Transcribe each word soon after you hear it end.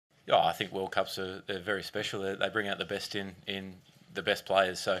Yeah, I think World Cups they're very special. They bring out the best in the best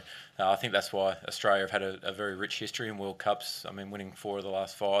players. So I think that's why Australia have had a very rich history in World Cups. I mean, winning 4 of the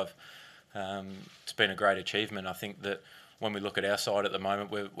last 5. It's been a great achievement. I think that when we look at our side at the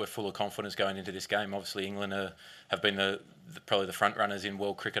moment, we're full of confidence going into this game. Obviously, England have been probably the front runners in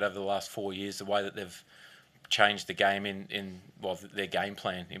world cricket over the last 4 years. The way that they've changed the game well, their game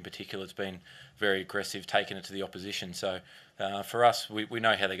plan in particular, it's been very aggressive, taking it to the opposition. So for us, we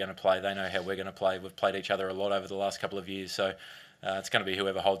know how they're going to play. They know how we're going to play. We've played each other a lot over the last couple of years. So it's going to be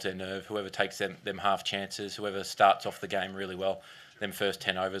whoever holds their nerve, whoever takes them half chances, whoever starts off the game really well. Them first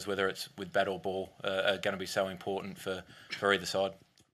 10 overs, whether it's with bat or ball, are going to be so important for either side.